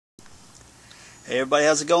Hey everybody,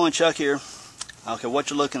 how's it going? Chuck here. Okay, what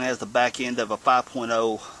you're looking at is the back end of a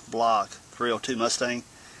 5.0 block 302 Mustang.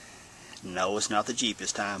 No, it's not the Jeep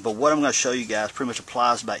this time. But what I'm going to show you guys pretty much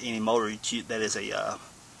applies to about any motor that is a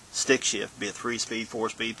stick shift, be it 3-speed,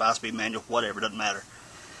 4-speed, 5-speed manual, whatever, doesn't matter.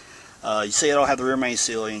 You see I don't have the rear main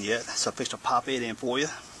seal in yet, so I'm fixing to pop it in for you.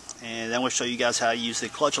 And then I'm going to show you guys how to use the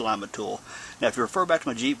clutch alignment tool. Now if you refer back to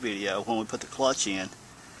my Jeep video when we put the clutch in,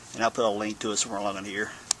 and I'll put a link to it somewhere along in here,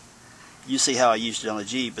 you see how I used it on the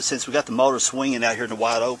Jeep. But since we got the motor swinging out here in the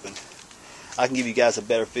wide open, I can give you guys a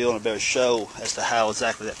better feel and a better show as to how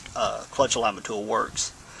exactly that clutch alignment tool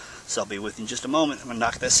works. So I'll be with you in just a moment. I'm going to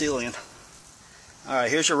knock that seal in.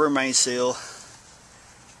 Alright, here's your rear main seal.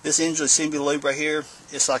 This engine assembly lube right here,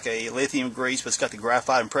 it's like a lithium grease, but it's got the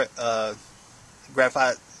graphite and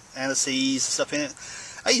graphite anti-seize and stuff in it.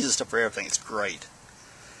 I use this stuff for everything. It's great.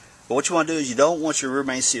 But what you want to do is you don't want your rear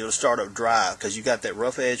main seal to start up dry, because you got that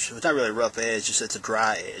rough edge. It's not really a rough edge, just it's a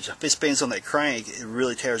dry edge. If it spins on that crank, it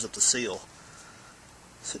really tears up the seal.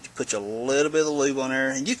 So you put a little bit of the lube on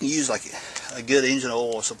there, and you can use like a good engine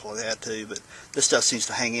oil or something like that too, but this stuff seems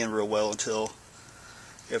to hang in real well until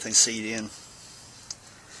everything's seated in.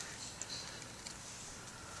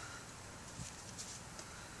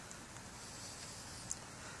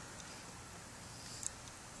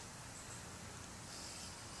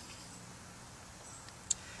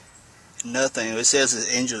 Nothing. It says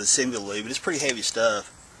it's engine assembly lube, but it's pretty heavy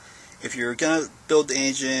stuff. If you're going to build the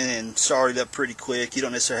engine and start it up pretty quick, you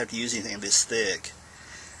don't necessarily have to use anything this thick.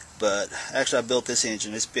 But actually I built this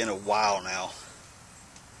engine, it's been a while now.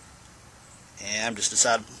 And I'm just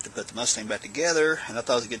decided to put the Mustang back together, and I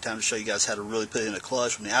thought it was a good time to show you guys how to really put it in a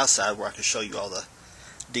clutch from the outside where I can show you all the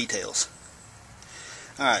details.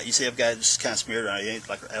 Alright, you see I've got it just kind of smeared on it. It ain't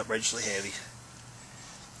like outrageously heavy.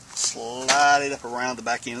 Slide it up around the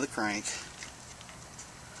back end of the crank.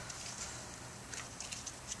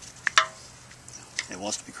 It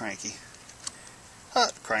wants to be cranky.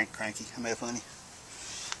 Cranky. I made it funny.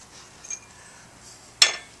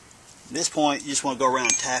 At this point, you just want to go around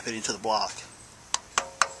and tap it into the block.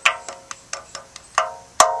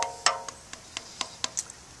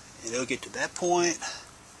 And it'll get to that point.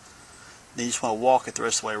 Then you just want to walk it the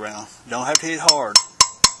rest of the way around. Don't have to hit it hard.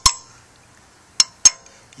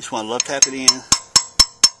 You just want to love tap it in.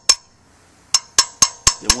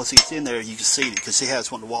 Then once it gets in there, you can see it. You can see how it's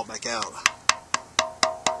wanting to walk back out.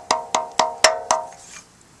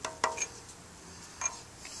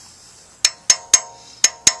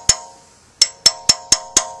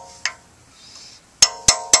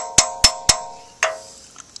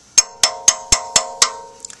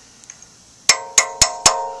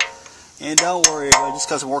 And don't worry, just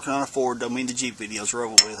because I'm working on a Ford don't mean the Jeep videos are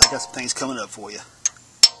over with. I got some things coming up for you.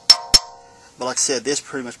 But like I said, this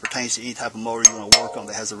pretty much pertains to any type of motor you want to work on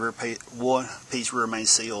that has a one-piece rear main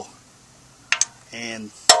seal.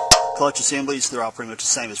 And clutch assemblies, they're all pretty much the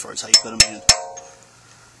same as far as how you put them in.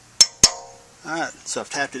 Alright, so I've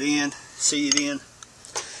tapped it in, seated in.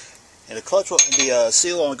 And the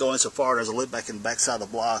seal won't go in so far. There's a lip back in the back side of the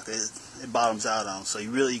block that it bottoms out on. So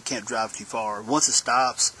you really can't drive too far. Once it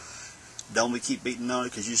stops, don't keep beating on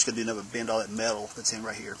it, because you're just going to do nothing but bend all that metal that's in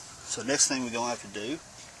right here. So next thing we're going to have to do,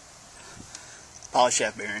 polish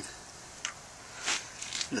shaft bearing.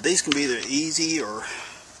 Now these can be either easy or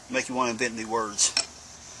make you want to invent new words.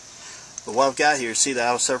 But what I've got here, see the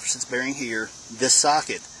outer surface that's bearing here, this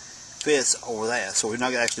socket fits over that. So we're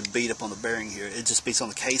not going to actually beat up on the bearing here. It just beats on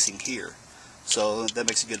the casing here. So that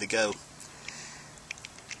makes it good to go.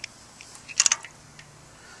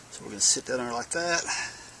 So we're going to sit that under like that.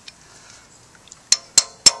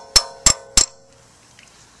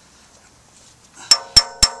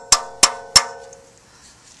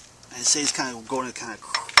 And see, it's kind of going to kind of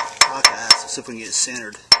clockwise, so see if we can get it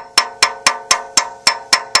centered.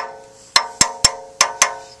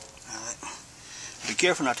 Alright. Be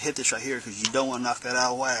careful not to hit this right here, because you don't want to knock that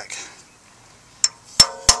out of whack.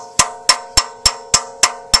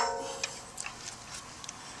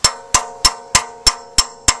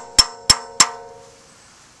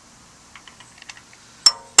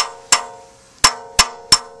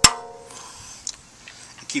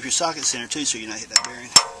 And keep your socket centered too, so you're not hitting that bearing.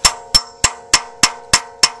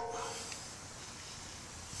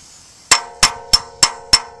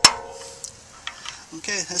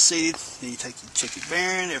 Okay, that's seated. Then you check your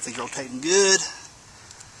bearing, everything's rotating good.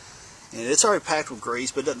 And it's already packed with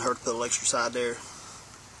grease, but it doesn't hurt to put a little extra side there.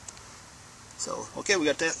 So, okay, we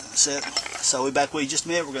got that set. So we'll be back with you in just a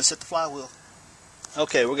minute. We're going to set the flywheel.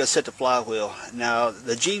 Okay, we're going to set the flywheel. Now,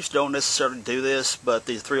 the Jeeps don't necessarily do this, but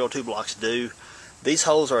the 302 blocks do. These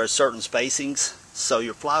holes are at certain spacings, so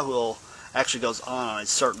your flywheel actually goes on a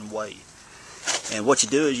certain way. And what you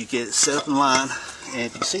do is you get it set up in line, and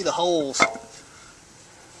if you see the holes,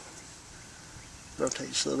 rotate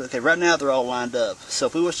just a little bit. Okay, right now they're all lined up. So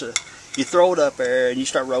if we was to, you throw it up there and you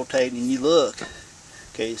start rotating and you look,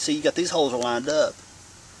 okay, see you got these holes are lined up,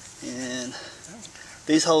 and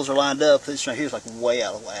these holes are lined up. This right here is like way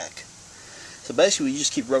out of whack. So basically you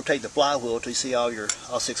just keep rotating the flywheel until you see all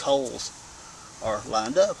 6 holes are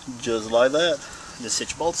lined up, just like that. Just set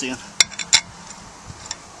your bolts in.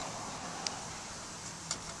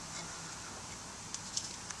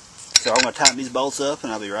 So I'm going to tighten these bolts up,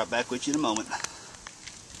 and I'll be right back with you in a moment.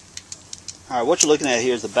 Alright, what you're looking at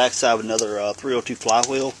here is the back side of another 302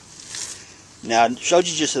 flywheel. Now, I showed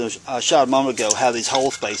you just a shot a moment ago how these hole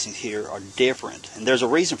spacings here are different, and there's a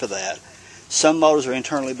reason for that. Some motors are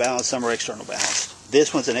internally balanced, some are external balanced.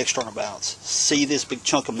 This one's an external balance. See this big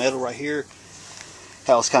chunk of metal right here?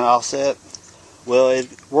 How it's kind of offset? Well, it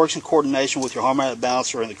works in coordination with your harmonic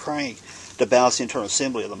balancer and the crank to balance the internal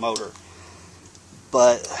assembly of the motor.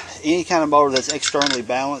 But any kind of motor that's externally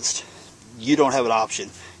balanced, you don't have an option.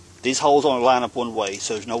 These holes only line up one way,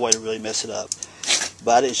 so there's no way to really mess it up.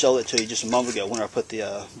 But I didn't show that to you just a moment ago when I put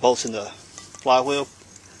the bolts in the flywheel.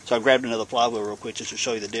 So I grabbed another flywheel real quick just to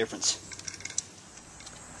show you the difference.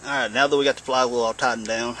 Alright, now that we got the flywheel all tightened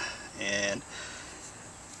down, and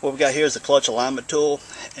what we got here is the clutch alignment tool.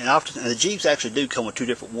 And often the Jeeps actually do come with 2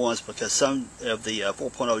 different ones, because some of the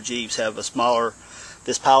 4.0 Jeeps have a smaller,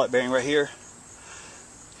 this pilot bearing right here.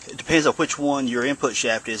 It depends on which one your input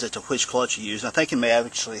shaft is as to which clutch you use. And I think you may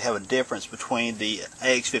actually have a difference between the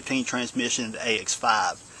AX15 transmission and the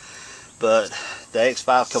AX5. But the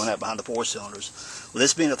AX5 coming out behind the 4 cylinders. Well,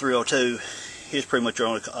 this being a 302, here's pretty much your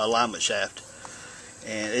own alignment shaft.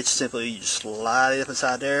 And it's simply, you just slide it up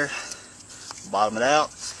inside there, bottom it out.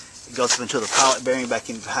 It goes up into the pilot bearing back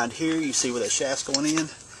in behind here. You see where that shaft's going in.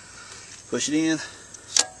 Push it in,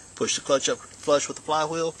 push the clutch up flush with the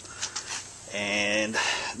flywheel. And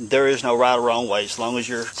there is no right or wrong way. As long as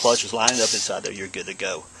your clutch is lining up inside there, you're good to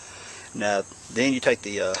go. Now, then you take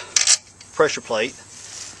the pressure plate,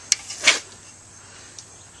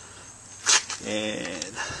 and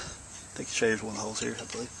I think there's one of the holes here, I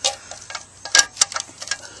believe.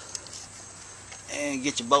 And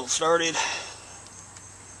get your bolt started.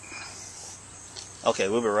 Okay,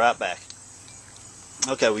 we'll be right back.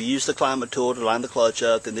 Okay, we use the alignment tool to line the clutch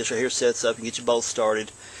up. Then this right here sets up and get your bolts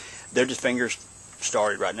started. They're just fingers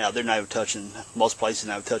started right now. They're not even touching, most places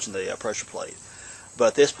not even touching the pressure plate. But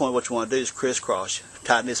at this point, what you want to do is crisscross.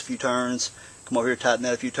 Tighten this a few turns, come over here, tighten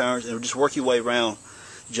that a few turns, and just work your way around,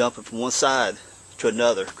 jumping from one side to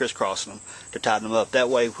another, crisscrossing them to tighten them up. That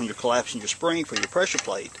way, when you're collapsing your spring for your pressure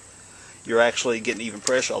plate, you're actually getting even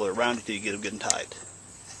pressure all the way around until you get them good and tight.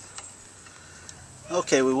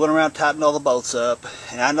 Okay, we went around tightening all the bolts up,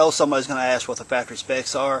 and I know somebody's going to ask what the factory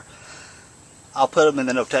specs are. I'll put them in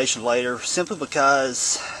the notation later, simply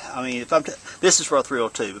because, I mean, this is for a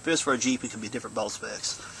 302, but if it's for a Jeep, it could be different bolt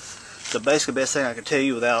specs. So basically, the best thing I can tell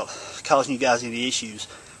you without causing you guys any issues,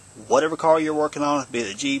 whatever car you're working on, be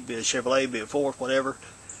it a Jeep, be it a Chevrolet, be it a Ford, whatever,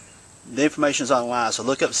 the information is online, so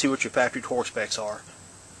look up and see what your factory torque specs are.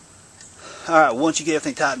 Alright, once you get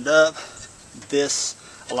everything tightened up, this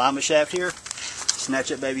alignment shaft here, snatch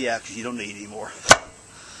that baby out because you don't need it anymore.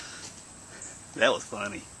 That was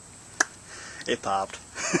funny. It popped.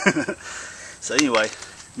 So anyway,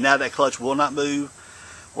 now that clutch will not move.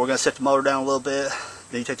 We're going to set the motor down a little bit.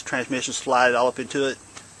 Then you take the transmission, slide it all up into it,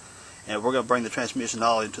 and we're going to bring the transmission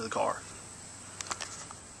all into the car.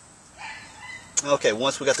 Okay,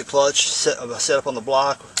 once we got the clutch set up on the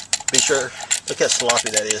block, be sure, look how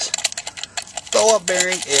sloppy that is. Throw-up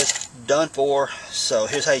bearing is done for. So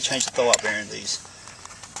here's how you change the throw-up bearing of these.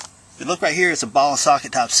 If you look right here, it's a ball and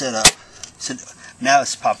socket type setup. So now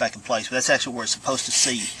it's popped back in place, but that's actually where it's supposed to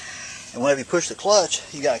see. And whenever you push the clutch,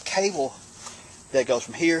 you got a cable that goes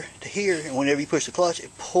from here to here, and whenever you push the clutch,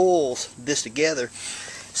 it pulls this together.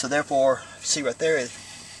 So therefore, see right there, it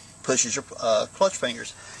pushes your clutch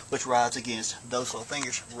fingers, which rides against those little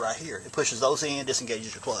fingers right here. It pushes those in,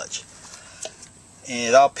 disengages your clutch. And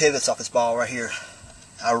it all pivots off this ball right here.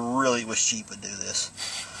 I really wish Jeep would do this.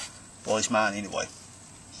 Well, at least mine anyway.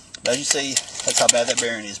 But as you see, that's how bad that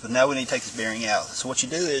bearing is. But now we need to take this bearing out. So what you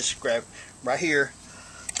do is grab right here,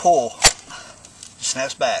 pull, it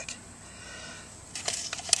snaps back.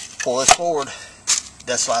 Pull this forward,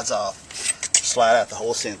 that slides off. Slide out the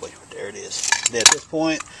whole assembly. There it is. Then at this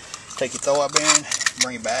point, take your throw-out bearing,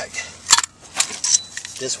 bring it back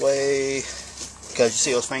this way, because you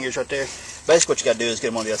see those fingers right there. Basically, what you got to do is get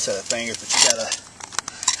them on the other side of the fingers, but you got to.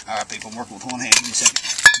 All right, people, I'm working with one hand. Give me a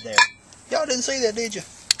second. There. Y'all didn't see that, did you?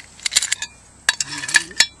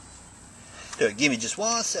 Here, give me just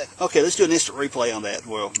 1 second. Okay, let's do an instant replay on that.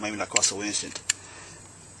 Well, maybe not quite so instant.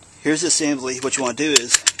 Here's the assembly. What you want to do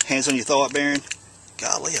is, hands on your throw-out bearing.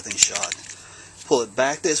 Golly, that thing's shot. Pull it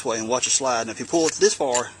back this way and watch it slide. And if you pull it this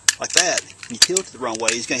far, like that, and you tilt it the wrong way,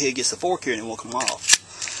 it's going to hit against the fork here and it won't come off.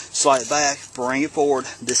 Slide it back, bring it forward.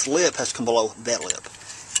 This lip has to come below that lip.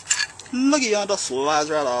 Look at yonder,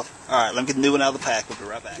 slides right off. Alright, let me get the new one out of the pack. We'll be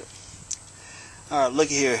right back. Alright,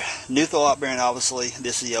 look at here. New throw-out bearing, obviously.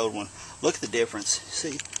 This is the old one. Look at the difference.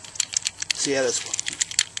 See how it's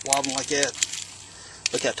wobbling like that?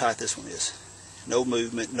 Look how tight this one is. No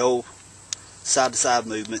movement, no side-to-side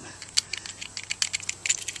movement.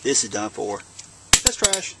 This is done for. That's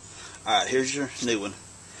trash. Alright, here's your new one.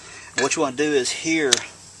 And what you want to do is here,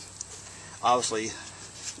 obviously,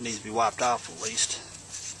 it needs to be wiped off at least.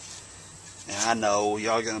 And I know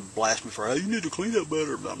y'all are going to blast me for, hey, you need to clean that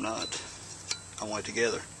better, but I'm not. I want it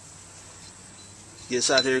together. Get this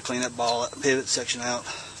out here, clean that ball, pivot section out.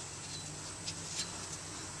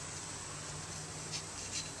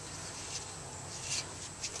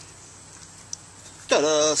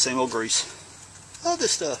 Ta-da! Same old grease. Love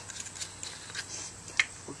this stuff.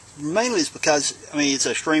 Mainly it's because, I mean, it's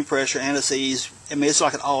extreme pressure and it's ease. I mean, it's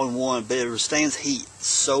like an all-in-one, but it withstands heat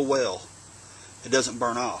so well, it doesn't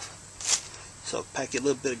burn off. So pack a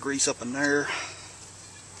little bit of grease up in there.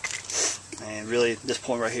 And really, this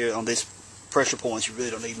point right here, on these pressure points, you really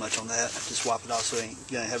don't need much on that. Just wipe it off so you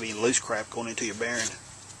ain't going to have any loose crap going into your bearing.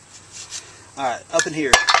 Alright, up in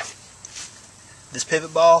here, this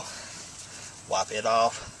pivot ball, wipe it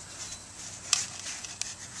off.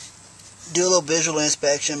 Do a little visual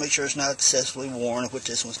inspection, make sure it's not excessively worn, which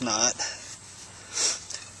this one's not.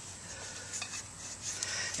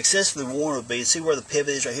 Excessively worn would be, see where the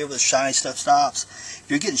pivot is right here where the shiny stuff stops? If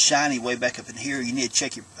you're getting shiny way back up in here, you need to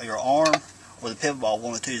check your arm or the pivot ball.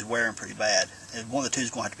 One of the two is wearing pretty bad. And one of the two is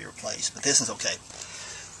going to have to be replaced. But this one's okay.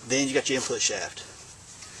 Then you got your input shaft.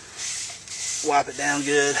 Wipe it down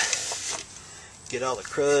good. Get all the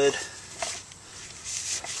crud.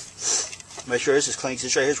 Make sure this is clean, because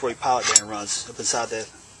this right here is where your pilot bearing runs, up inside that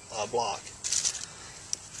block.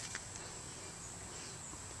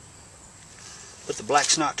 Put the black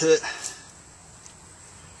snot to it,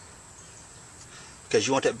 because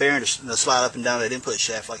you want that bearing to slide up and down that input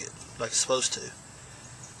shaft like it's supposed to.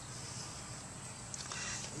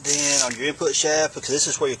 Then on your input shaft, because this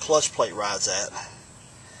is where your clutch plate rides at.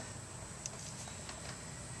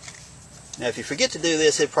 Now if you forget to do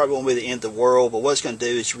this, it probably won't be the end of the world, but what it's going to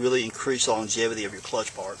do is really increase the longevity of your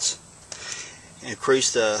clutch parts.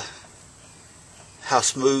 Increase how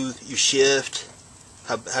smooth you shift,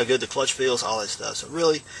 how good the clutch feels, all that stuff. So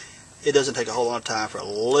really, it doesn't take a whole lot of time for a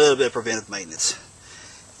little bit of preventive maintenance.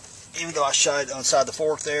 Even though I shot it on the side of the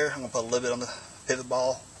fork there, I'm going to put a little bit on the pivot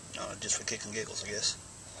ball, just for kicks and giggles, I guess.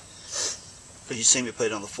 But you see me put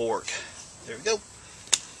it on the fork. There we go.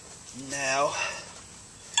 Now,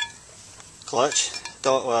 clutch,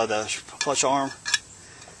 the clutch arm,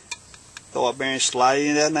 throw-out bearing, slide it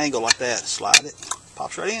into that angle like that. Slide it,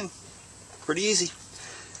 pops right in. Pretty easy.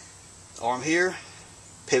 Arm here,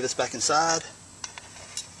 pivots back inside.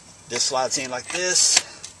 This slides in like this,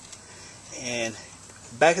 and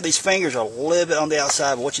back of these fingers are a little bit on the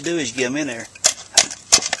outside, but what you do is you get them in there.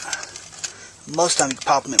 Most of the time you can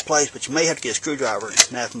pop them in place, but you may have to get a screwdriver and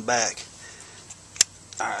snap them back.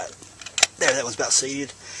 Alright, there, that one's about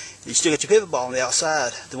seated. You still got your pivot ball on the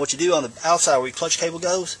outside. Then what you do on the outside where your clutch cable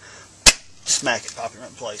goes, smack it, pop it right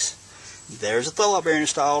in place. There's a throw-out bearing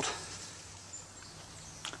installed.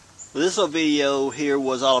 Well, this little video here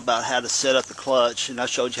was all about how to set up the clutch, and I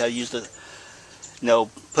showed you how to use the,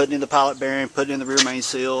 putting in the pilot bearing, putting in the rear main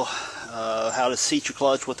seal, how to seat your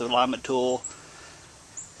clutch with the alignment tool,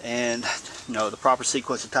 and the proper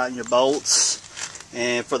sequence to tighten your bolts.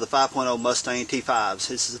 And for the 5.0 Mustang T5s,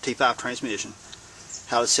 this is a T5 transmission,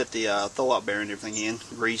 how to set the throw-out bearing and everything in,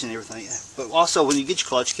 grease and everything. But also when you get your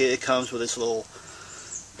clutch kit, it comes with this little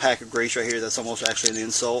pack of grease right here that's almost actually an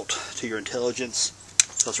insult to your intelligence.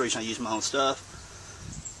 So that's the reason I use my own stuff.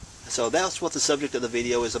 So that's what the subject of the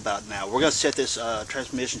video is about now. We're going to set this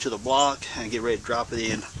transmission to the block and get ready to drop it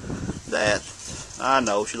in. That, I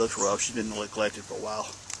know, she looks rough. She's been neglected for a while.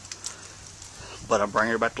 But I'm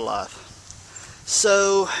bringing her back to life.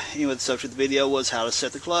 So, anyway, the subject of the video was how to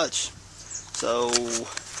set the clutch. So,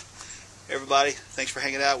 everybody, thanks for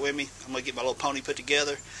hanging out with me. I'm going to get my little pony put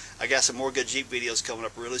together. I got some more good Jeep videos coming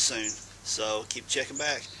up really soon. So, keep checking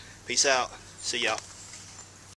back. Peace out. See y'all.